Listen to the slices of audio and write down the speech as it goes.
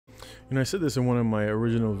And I said this in one of my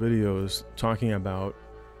original videos talking about,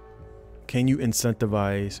 can you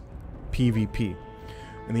incentivize PvP?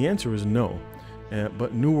 And the answer is no.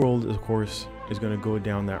 But New World, of course, is going to go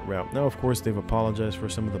down that route. Now, of course, they've apologized for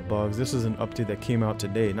some of the bugs. This is an update that came out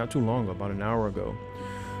today, not too long ago, about an hour ago,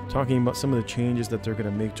 talking about some of the changes that they're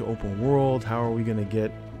going to make to open world. How are we going to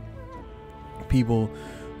get people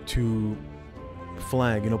to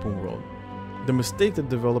flag in open world? The mistake that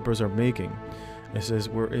developers are making, it says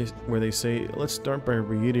where they say, let's start by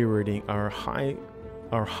reiterating our high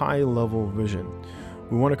level vision.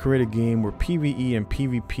 We want to create a game where PvE and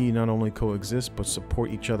PvP not only coexist but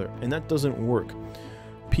support each other, and that doesn't work.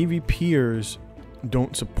 PvPers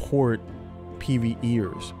don't support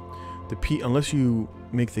PvEers. Unless you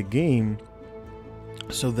make the game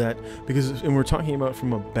so that, and we're talking about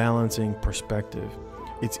from a balancing perspective,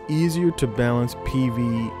 it's easier to balance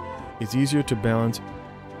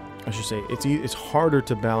it's harder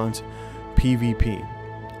to balance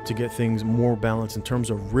PvP to get things more balanced in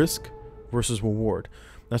terms of risk versus reward.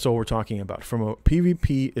 That's all we're talking about. From a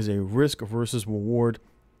PvP is a risk versus reward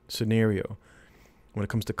scenario when it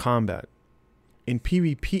comes to combat. In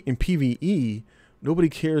PvE, nobody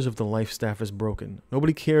cares if the life staff is broken.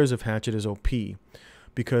 Nobody cares if Hatchet is OP,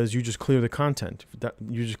 because you just clear the content.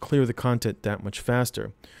 You just clear the content that much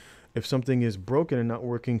faster. If something is broken and not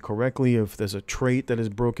working correctly, if there's a trait that is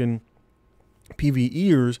broken,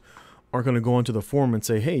 PvEers are going to go onto the forum and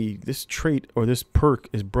say, hey, this trait or this perk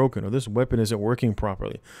is broken, or this weapon isn't working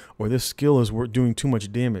properly, or this skill is doing too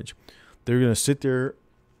much damage. They're going to sit there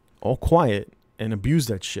all quiet and abuse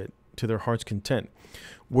that shit to their heart's content.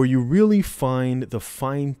 Where you really find the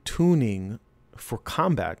fine-tuning for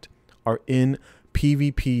combat are in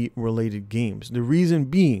PvP related games. The reason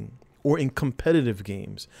being, or in competitive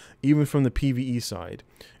games, even from the PvE side,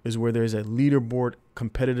 is where there's a leaderboard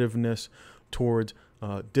competitiveness towards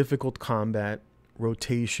difficult combat,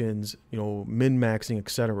 rotations, min-maxing,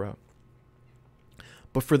 etc.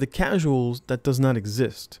 But for the casuals, that does not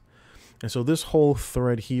exist. And so this whole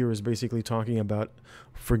thread here is basically talking about,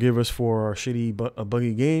 forgive us for our shitty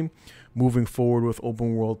buggy game, moving forward with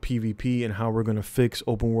open world PvP, and how we're going to fix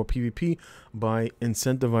open world PvP by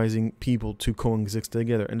incentivizing people to coexist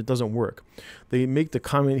together. And it doesn't work. They make the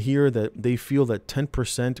comment here that they feel that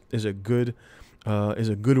 10% is a good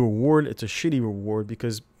reward. It's a shitty reward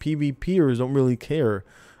because PvPers don't really care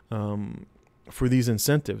for these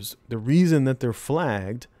incentives. The reason that they're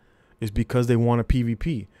flagged is because they want a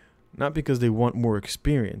PvP, not because they want more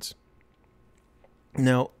experience.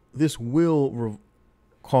 Now, this will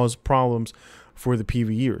cause problems for the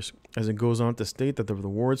PvEers, as it goes on to state that the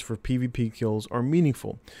rewards for PvP kills are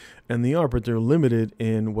meaningful, and they are, but they're limited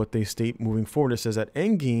in what they state moving forward. It says at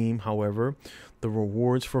endgame, however, the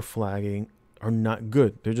rewards for flagging are not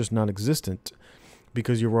good. They're just not existent,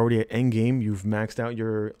 because you're already at endgame. You've maxed out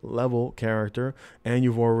your level character, and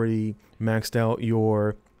you've already maxed out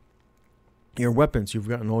your weapons. You've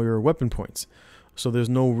gotten all your weapon points. So there's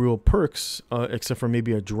no real perks except for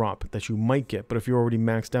maybe a drop that you might get. But if you're already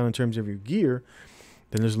maxed out in terms of your gear,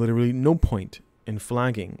 then there's literally no point in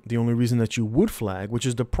flagging. The only reason that you would flag, which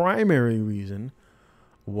is the primary reason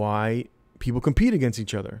why people compete against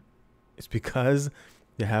each other, is because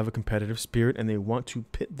they have a competitive spirit and they want to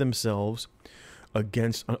pit themselves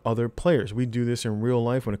against other players. We do this in real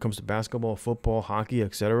life when it comes to basketball, football, hockey,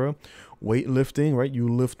 etc. Weightlifting, right? You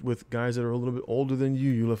lift with guys that are a little bit older than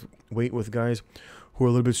you. You lift weight with guys who are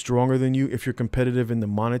a little bit stronger than you. If you're competitive in the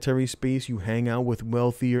monetary space, you hang out with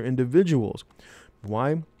wealthier individuals.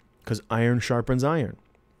 Why? Because iron sharpens iron.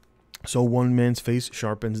 So one man's face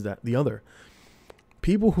sharpens the other.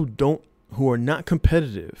 People who are not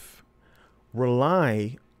competitive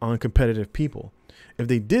rely on competitive people. If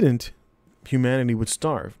they didn't, humanity would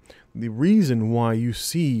starve. The reason why you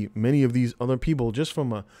see many of these other people, just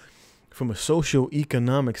from a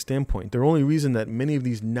socio-economic standpoint, the only reason that many of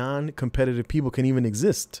these non-competitive people can even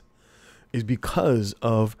exist is because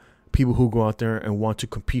of people who go out there and want to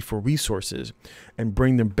compete for resources and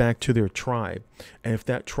bring them back to their tribe. And if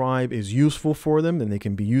that tribe is useful for them, then they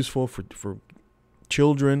can be useful for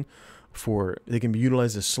children, they can be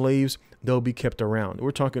utilized as slaves, they'll be kept around. We're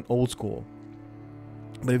talking old school.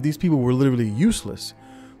 But if these people were literally useless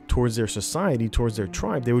towards their society, towards their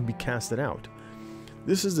tribe, they would be casted out.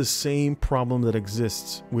 This is the same problem that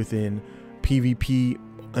exists within PvP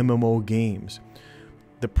MMO games.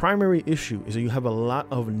 The primary issue is that you have a lot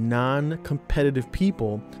of non-competitive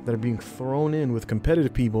people that are being thrown in with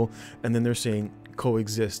competitive people, and then they're saying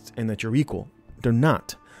coexist and that you're equal. They're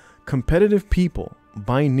not. Competitive people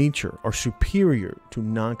by nature are superior to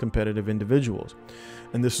non-competitive individuals.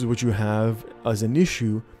 And this is what you have as an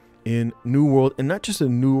issue in New World, and not just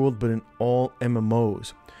in New World, but in all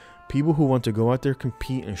MMOs. People who want to go out there,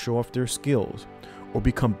 compete, and show off their skills, or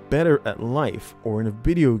become better at life, or in a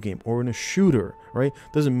video game, or in a shooter, right?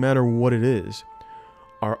 Doesn't matter what it is,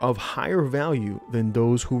 are of higher value than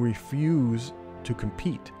those who refuse to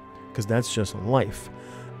compete, because that's just life.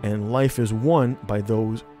 And life is won by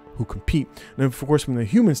those who compete. And of course, from the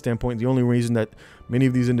human standpoint, the only reason that many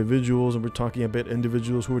of these individuals, and we're talking about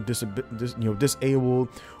individuals who are disabled,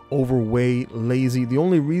 overweight, lazy, the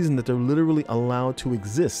only reason that they're literally allowed to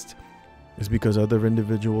exist is because other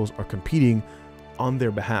individuals are competing on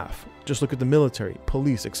their behalf. Just look at the military,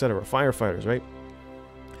 police, etc., firefighters, right?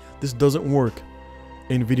 This doesn't work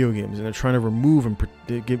in video games, and they're trying to remove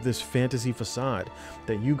and give this fantasy facade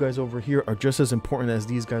that you guys over here are just as important as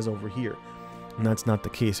these guys over here. And that's not the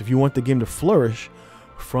case. If you want the game to flourish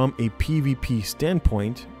from a PvP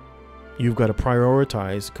standpoint, you've got to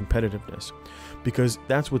prioritize competitiveness, because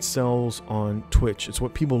that's what sells on Twitch. It's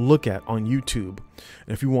what people look at on YouTube. And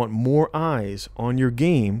if you want more eyes on your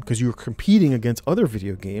game because you're competing against other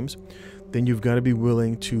video games, then you've got to be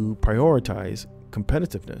willing to prioritize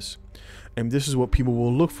competitiveness. And this is what people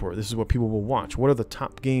will look for. This is what people will watch. What are the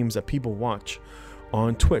top games that people watch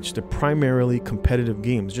on Twitch? They're primarily competitive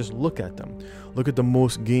games. Just look at them. Look at the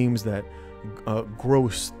most games that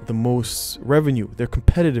gross the most revenue. They're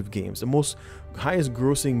competitive games. The most highest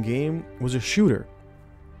grossing game was a shooter.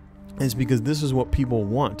 And it's because this is what people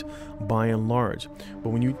want by and large.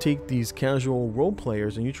 But when you take these casual role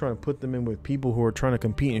players and you try to put them in with people who are trying to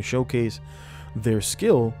compete and showcase their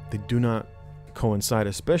skill, they do not coincide,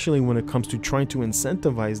 especially when it comes to trying to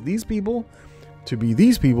incentivize these people to be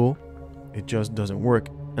these people. It just doesn't work,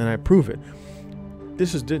 and I prove it.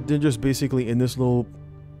 They're just basically in this little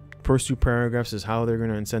first 2 paragraphs is how they're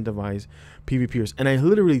going to incentivize PvPers. And I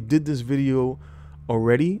literally did this video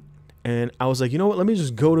already, and I was like, you know what, let me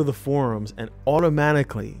just go to the forums, and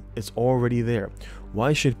automatically it's already there.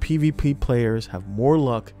 Why should PvP players have more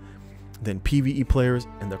luck than PvE players?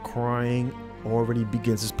 And the crying already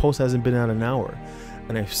begins. This post hasn't been out an hour,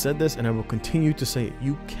 and I've said this and I will continue to say it.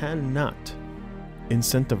 You cannot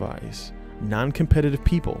incentivize non-competitive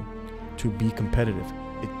people to be competitive.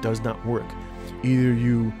 It does not work. Either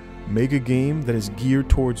you make a game that is geared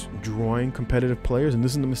towards drawing competitive players, and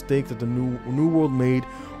this is the mistake that the New World made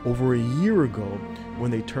over a year ago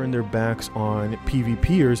when they turned their backs on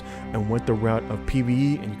PvPers and went the route of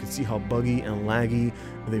PvE, and you can see how buggy and laggy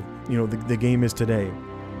the game is today,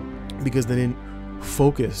 because they didn't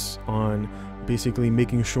focus on basically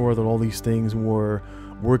making sure that all these things were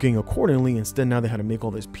working accordingly. Instead, now they had to make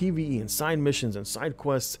all this PvE and side missions and side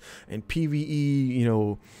quests and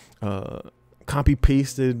PvE, copy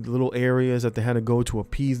pasted little areas that they had to go to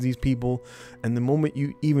appease these people. And the moment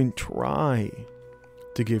you even try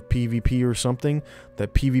to give PvP or something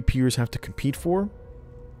that PvPers have to compete for,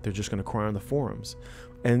 they're just going to cry on the forums.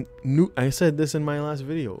 And I said this in my last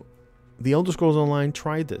video. The Elder Scrolls Online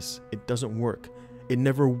tried this. It doesn't work. It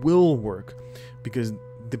never will work, because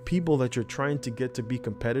the people that you're trying to get to be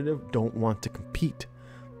competitive don't want to compete.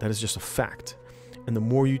 That is just a fact. And the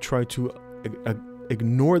more you try to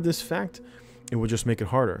ignore this fact, it will just make it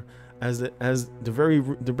harder. As the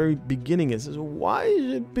very beginning is, why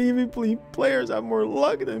should PvP players have more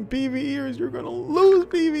luck than PvEers? You're gonna lose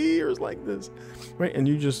PvEers like this, right? And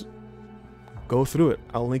you just go through it.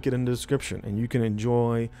 I'll link it in the description, and you can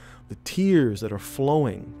enjoy the tears that are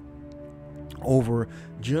flowing over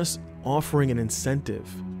just offering an incentive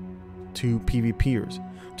to PvPers,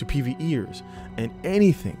 to PvEers, and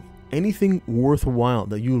anything worthwhile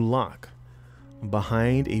that you lock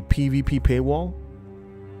behind a PvP paywall,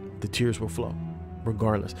 the tears will flow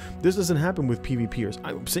regardless. This doesn't happen with PvPers.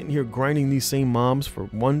 I'm sitting here grinding these same mobs for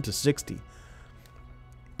 1 to 60,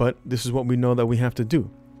 but this is what we know that we have to do.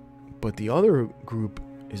 But the other group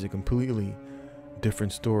is a completely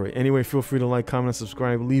different story. Anyway, feel free to like, comment, and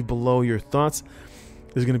subscribe. Leave below your thoughts.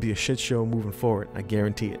 There's going to be a shit show moving forward. I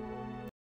guarantee it.